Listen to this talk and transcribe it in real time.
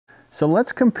So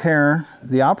let's compare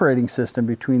the operating system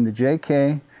between the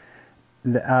JK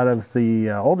out of the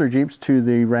older Jeeps to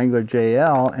the Wrangler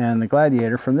JL and the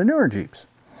Gladiator from the newer Jeeps.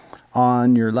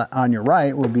 On your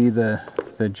right will be the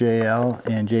JL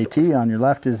and JT. On your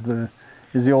left is the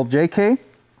old JK.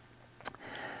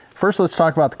 First, let's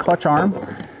talk about the clutch arm.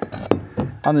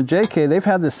 On the JK, they've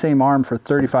had the same arm for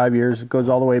 35 years. It goes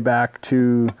all the way back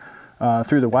to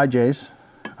through the YJs,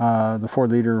 the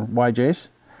 4-liter YJs.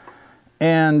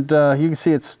 And you can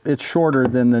see it's shorter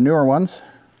than the newer ones.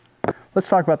 Let's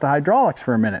talk about the hydraulics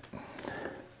for a minute.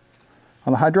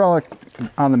 On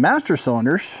the master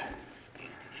cylinders,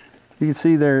 you can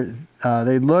see they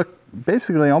look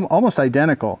basically almost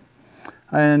identical.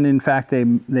 And in fact, they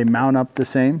mount up the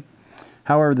same.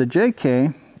 However, the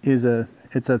JK has a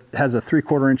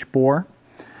 3/4 inch bore,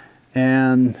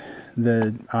 and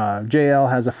the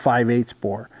JL has a 5/8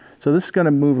 bore. So this is going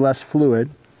to move less fluid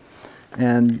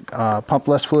and pump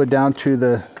less fluid down to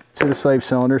the slave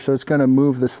cylinder. So it's going to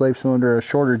move the slave cylinder a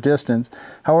shorter distance.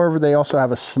 However, they also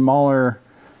have a smaller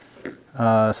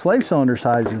slave cylinder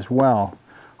size as well.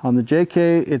 On the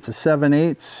JK, it's a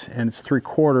 7/8 and it's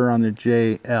 3/4 on the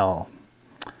JL.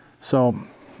 So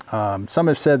some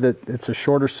have said that it's a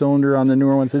shorter cylinder on the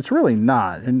newer ones. It's really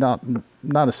not, and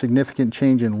not a significant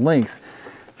change in length.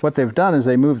 What they've done is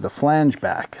they moved the flange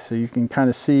back. So you can kind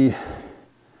of see,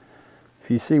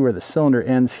 if you see where the cylinder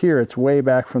ends here, it's way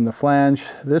back from the flange.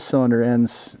 This cylinder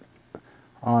ends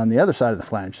on the other side of the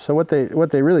flange. So what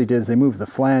they really did is they moved the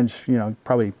flange, you know,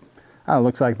 probably, I don't know,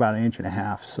 looks like about 1.5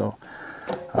 inches. So,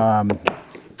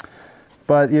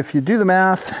 but if you do the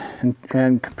math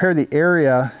and compare the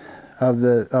area of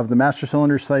the master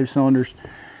cylinders, slave cylinders,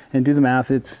 and do the math,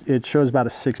 it shows about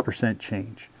a 6%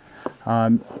 change.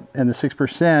 And the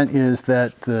 6% is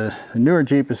that the newer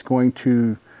Jeep is going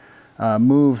to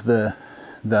move the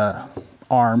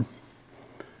arm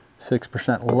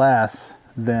 6% less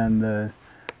than the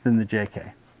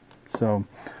JK. So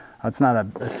it's not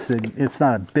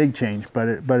a big change, but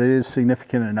it is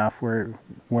significant enough where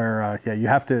yeah, you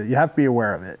have to be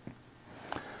aware of it.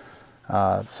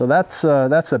 So that's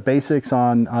the basics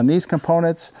on these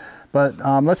components. But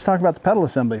let's talk about the pedal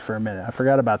assembly for a minute. I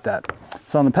forgot about that.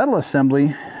 So on the pedal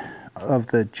assembly of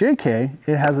the JK,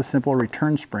 it has a simple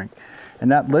return spring, and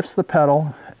that lifts the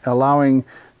pedal, allowing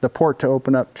the port to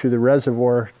open up to the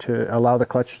reservoir to allow the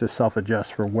clutch to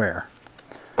self-adjust for wear.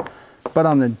 But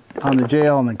on the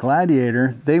JL and the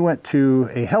Gladiator, they went to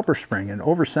a helper spring, an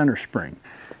over-center spring.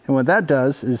 And what that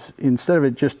does is, instead of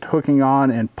it just hooking on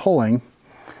and pulling,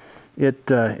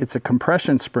 it's a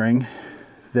compression spring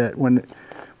that when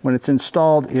it's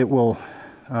installed, it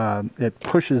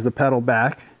pushes the pedal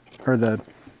back, or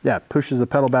pushes the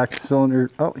pedal back to the cylinder.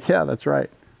 Oh yeah, that's right.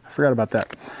 I forgot about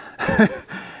that.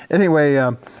 Anyway,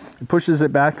 it pushes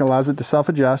it back, allows it to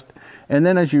self-adjust, and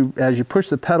then as you push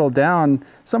the pedal down,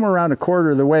 somewhere around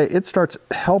 1/4 of the way, it starts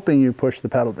helping you push the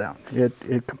pedal down.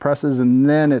 It compresses, and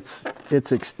then it's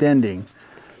extending.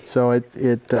 So it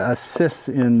assists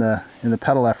in the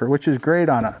pedal effort, which is great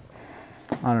on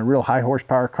a real high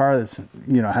horsepower car that's,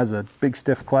 you know, has a big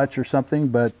stiff clutch or something,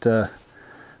 but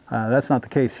that's not the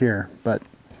case here. But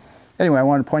anyway, I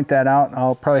wanted to point that out.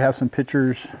 I'll probably have some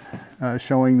pictures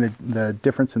showing the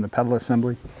difference in the pedal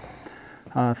assembly.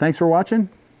 Thanks for watching.